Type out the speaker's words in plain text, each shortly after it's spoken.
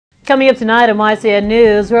Coming up tonight on YCN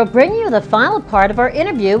News, we'll bring you the final part of our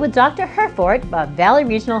interview with Dr. Herford of Valley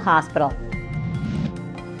Regional Hospital.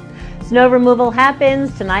 Snow removal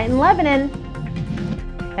happens tonight in Lebanon,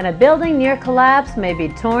 and a building near collapse may be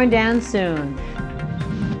torn down soon.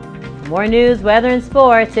 For more news, weather, and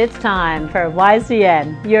sports, it's time for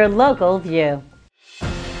YCN, your local view.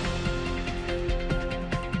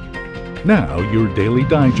 Now, your daily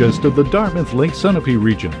digest of the Dartmouth Lake Sunapee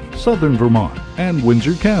region, southern Vermont, and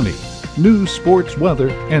Windsor County. News, sports, weather,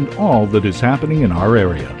 and all that is happening in our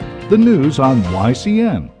area. The news on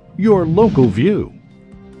YCN, your local view.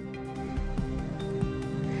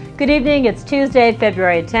 Good evening. It's Tuesday,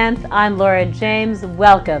 February 10th. I'm Laura James.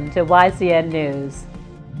 Welcome to YCN News.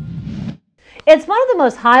 It's one of the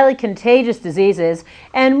most highly contagious diseases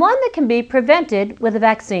and one that can be prevented with a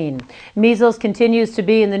vaccine. Measles continues to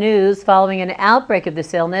be in the news following an outbreak of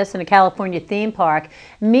this illness in a California theme park.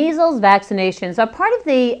 Measles vaccinations are part of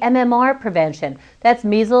the MMR prevention. That's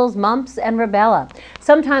measles, mumps, and rubella.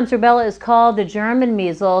 Sometimes rubella is called the German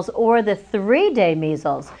measles or the three-day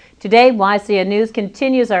measles. Today, YCN News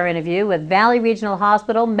continues our interview with Valley Regional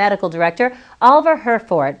Hospital Medical Director Oliver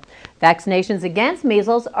Herford. Vaccinations against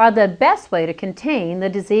measles are the best way to contain the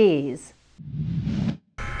disease.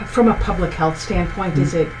 From a public health standpoint,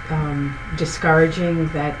 is it discouraging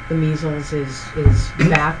that the measles is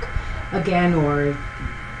back again, or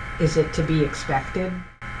is it to be expected?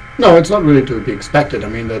 No, it's not really to be expected. I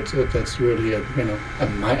mean, that's really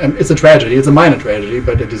it's a tragedy. It's a minor tragedy,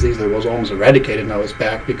 but a disease that was almost eradicated now is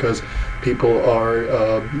back because people are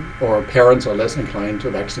or parents are less inclined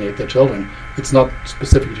to vaccinate their children. It's not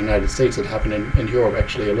specific to the United States. It happened in Europe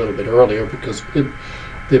actually a little bit earlier because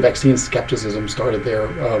the vaccine skepticism started there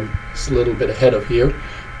a little bit ahead of here.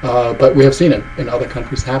 But we have seen it in other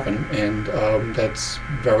countries happen, and that's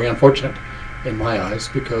very unfortunate in my eyes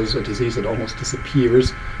because a disease that almost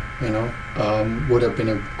disappears would have been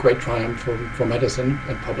a great triumph for medicine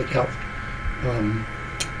and public health.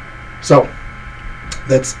 So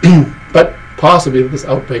that's, but possibly this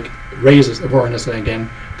outbreak raises awareness again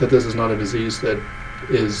that this is not a disease that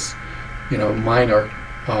is, minor.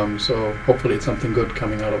 So hopefully it's something good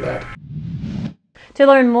coming out of that. To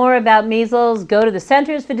learn more about measles, go to the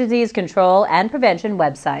Centers for Disease Control and Prevention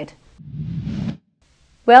website.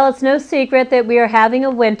 Well, it's no secret that we are having a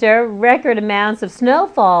winter. Record amounts of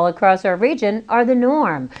snowfall across our region are the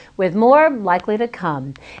norm, with more likely to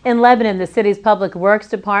come. In Lebanon, the city's Public Works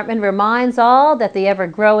Department reminds all that the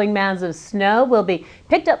ever-growing mounds of snow will be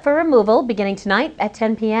picked up for removal beginning tonight at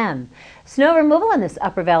 10 p.m. Snow removal in this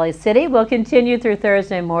Upper Valley city will continue through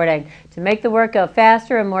Thursday morning. To make the work go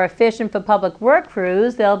faster and more efficient for public work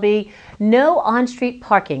crews, there'll be no on-street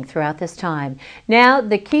parking throughout this time. Now,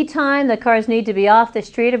 the key time the cars need to be off the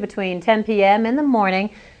street are between 10 p.m. in the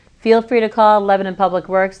morning. Feel free to call Lebanon Public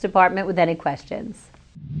Works Department with any questions.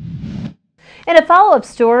 In a follow-up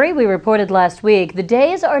story we reported last week, the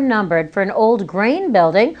days are numbered for an old grain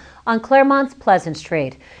building on Claremont's Pleasant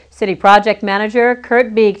Street. City Project Manager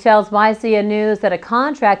Kurt Beek tells YCN News that a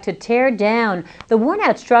contract to tear down the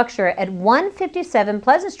worn-out structure at 157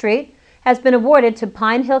 Pleasant Street has been awarded to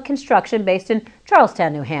Pine Hill Construction based in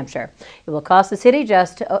Charlestown, New Hampshire. It will cost the city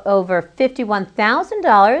just over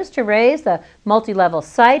 $51,000 to raise the multi-level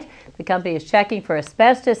site. The company is checking for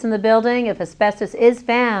asbestos in the building. If asbestos is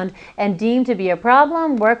found and deemed to be a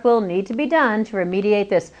problem, work will need to be done to remediate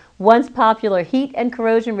this once popular heat and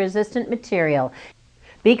corrosion-resistant material.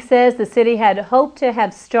 Beek says the city had hoped to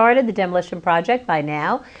have started the demolition project by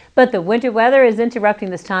now, but the winter weather is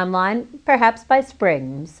interrupting this timeline, perhaps by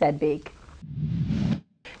spring, said Beek.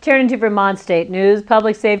 Turning to Vermont state news,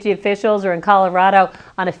 public safety officials are in Colorado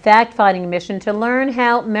on a fact-finding mission to learn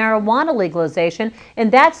how marijuana legalization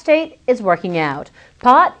in that state is working out.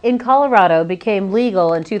 Pot in Colorado became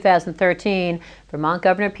legal in 2013. Vermont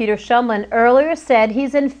Governor Peter Shumlin earlier said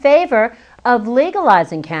he's in favor of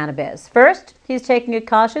legalizing cannabis. First, he's taking a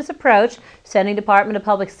cautious approach, sending Department of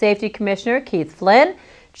Public Safety Commissioner Keith Flynn,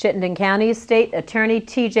 Chittenden County State Attorney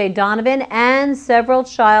T.J. Donovan, and several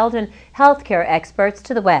child and health care experts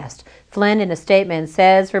to the west. Flynn, in a statement,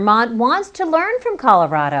 says Vermont wants to learn from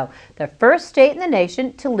Colorado, the first state in the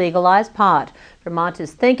nation to legalize pot. Vermont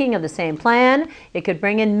is thinking of the same plan. It could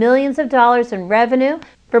bring in millions of dollars in revenue.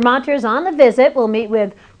 Vermonters on the visit will meet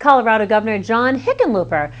with Colorado Governor John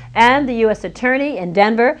Hickenlooper and the U.S. Attorney in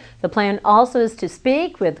Denver. The plan also is to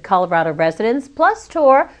speak with Colorado residents, plus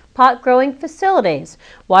tour pot-growing facilities.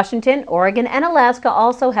 Washington, Oregon, and Alaska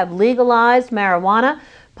also have legalized marijuana.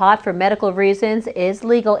 Pot for medical reasons is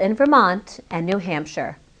legal in Vermont and New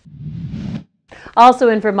Hampshire. Also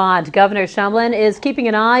in Vermont, Governor Shumlin is keeping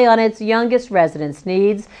an eye on its youngest residents'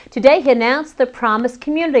 needs. Today, he announced the Promise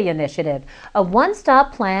Community Initiative, a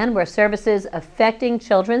one-stop plan where services affecting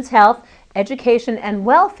children's health, education, and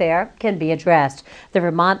welfare can be addressed. The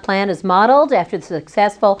Vermont plan is modeled after the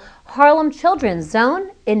successful Harlem Children's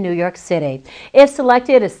Zone in New York City. If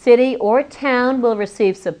selected, a city or town will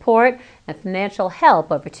receive support and financial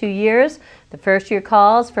help over 2 years. The first year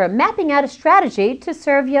calls for mapping out a strategy to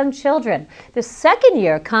serve young children. The second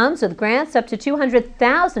year comes with grants up to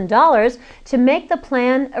 $200,000 to make the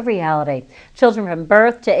plan a reality. Children from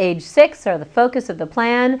birth to age 6 are the focus of the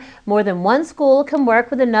plan. More than one school can work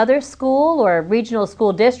with another school or regional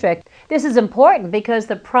school district. This is important because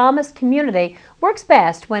the Promise community works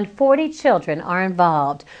best when 40 children are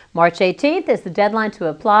involved. March 18th is the deadline to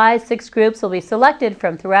apply. 6 groups will be selected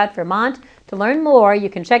from throughout Vermont. To learn more, you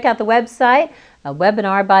can check out the website. A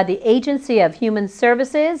webinar by the Agency of Human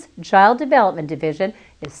Services Child Development Division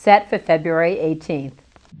is set for February 18th.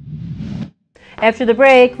 After the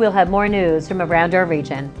break, we'll have more news from around our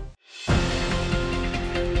region.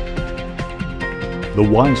 The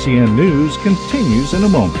YCN News continues in a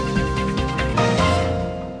moment.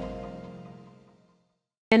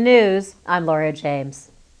 In news, I'm Laura James.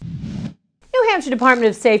 New Hampshire Department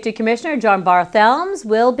of Safety Commissioner John Barthelms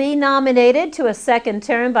will be nominated to a second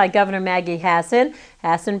term by Governor Maggie Hassan.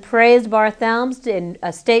 Hassan praised Barthelms in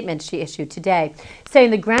a statement she issued today,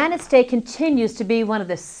 saying the Granite State continues to be one of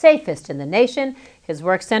the safest in the nation. His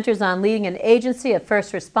work centers on leading an agency of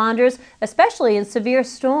first responders, especially in severe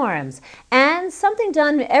storms, and something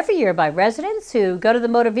done every year by residents who go to the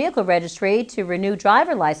motor vehicle registry to renew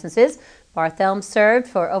driver licenses. Barthelms served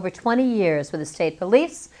for over 20 years with the state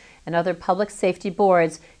police and other public safety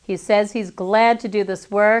boards. He says he's glad to do this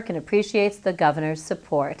work and appreciates the governor's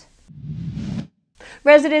support.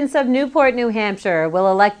 Residents of Newport, New Hampshire will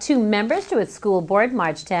elect 2 members to its school board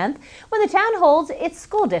March 10th when the town holds its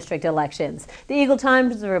school district elections. The Eagle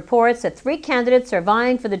Times reports that 3 candidates are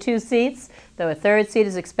vying for the 2 seats, though a 3rd seat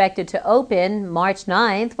is expected to open March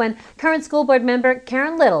 9th when current school board member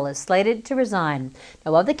Karen Little is slated to resign.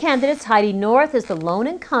 Now, of the candidates, Heidi North is the lone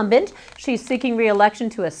incumbent. She's seeking re-election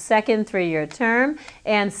to a second 3-year term.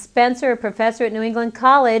 Ann Spencer, a professor at New England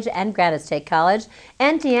College and Granite State College,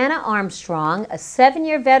 and Deanna Armstrong, a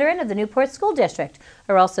 7-year veteran of the Newport School District,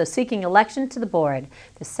 are also seeking election to the board.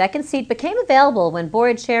 The 2nd seat became available when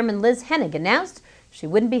board chairman Liz Hennig announced she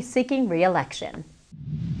wouldn't be seeking re-election.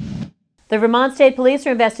 The Vermont State Police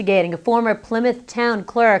are investigating a former Plymouth town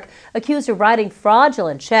clerk accused of writing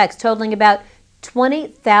fraudulent checks totaling about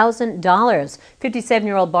 $20,000.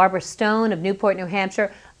 57-year-old Barbara Stone of Newport, New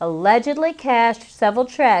Hampshire, allegedly cashed several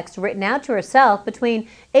checks written out to herself between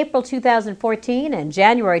April 2014 and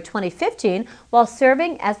January 2015 while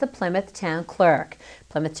serving as the Plymouth town clerk.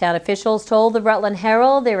 Plymouth town officials told the Rutland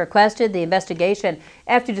Herald they requested the investigation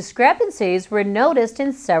after discrepancies were noticed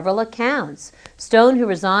in several accounts. Stone, who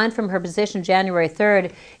resigned from her position January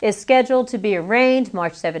 3rd, is scheduled to be arraigned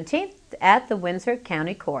March 17th at the Windsor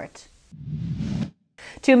County Court.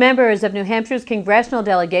 2 members of New Hampshire's congressional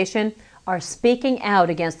delegation are speaking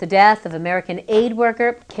out against the death of American aid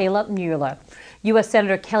worker Kayla Mueller. U.S.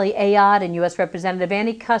 Senator Kelly Ayotte and U.S. Representative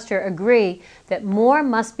Annie Kuster agree that more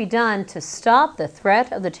must be done to stop the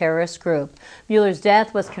threat of the terrorist group. Mueller's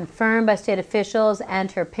death was confirmed by state officials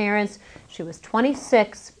and her parents. She was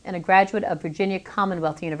 26 and a graduate of Virginia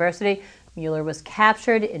Commonwealth University. Mueller was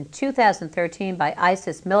captured in 2013 by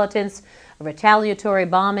ISIS militants. A retaliatory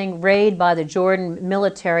bombing raid by the Jordan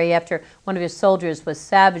military after one of his soldiers was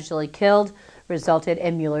savagely killed resulted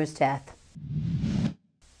in Mueller's death.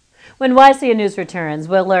 When YCN News returns,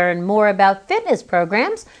 we'll learn more about fitness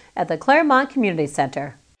programs at the Claremont Community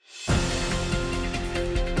Center.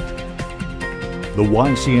 The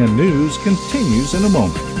YCN News continues in a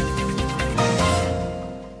moment.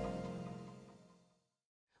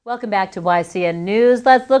 Welcome back to YCN News.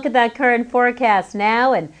 Let's look at that current forecast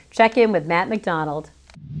now and check in with Matt McDonald.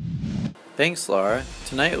 Thanks, Laura.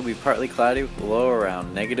 Tonight will be partly cloudy with a low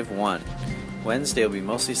around -1. Wednesday will be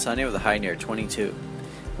mostly sunny with a high near 22.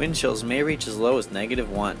 Wind chills may reach as low as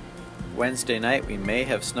 -1. Wednesday night we may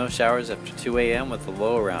have snow showers after 2 a.m. with a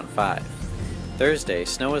low around 5. Thursday,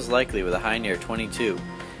 snow is likely with a high near 22.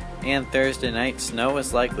 And Thursday night, snow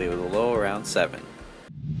is likely with a low around 7.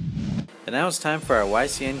 And now it's time for our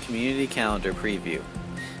YCN Community Calendar preview.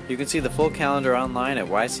 You can see the full calendar online at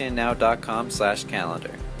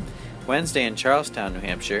ycnnow.com/calendar. Wednesday in Charlestown, New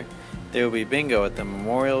Hampshire, there will be bingo at the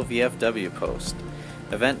Memorial VFW post.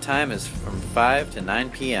 Event time is from 5 to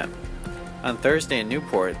 9 p.m. On Thursday in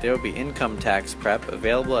Newport, there will be income tax prep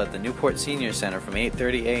available at the Newport Senior Center from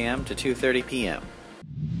 8:30 a.m. to 2:30 p.m.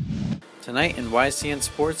 Tonight in YCN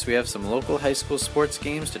Sports, we have some local high school sports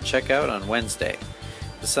games to check out on Wednesday.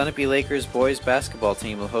 The Sunapee Lakers boys basketball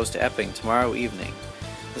team will host Epping tomorrow evening.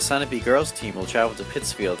 The Sunapee girls team will travel to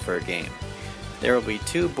Pittsfield for a game. There will be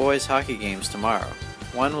 2 boys hockey games tomorrow.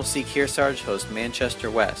 One will see Kearsarge host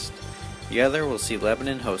Manchester West. The other will see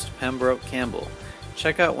Lebanon host Pembroke Campbell.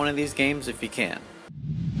 Check out one of these games if you can.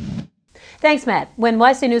 Thanks, Matt. When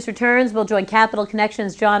YCN News returns, we'll join Capital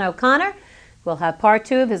Connections' John O'Connor. We'll have part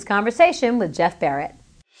 2 of his conversation with Jeff Barrett.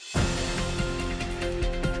 The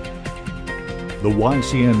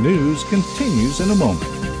YCN News continues in a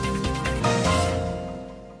moment.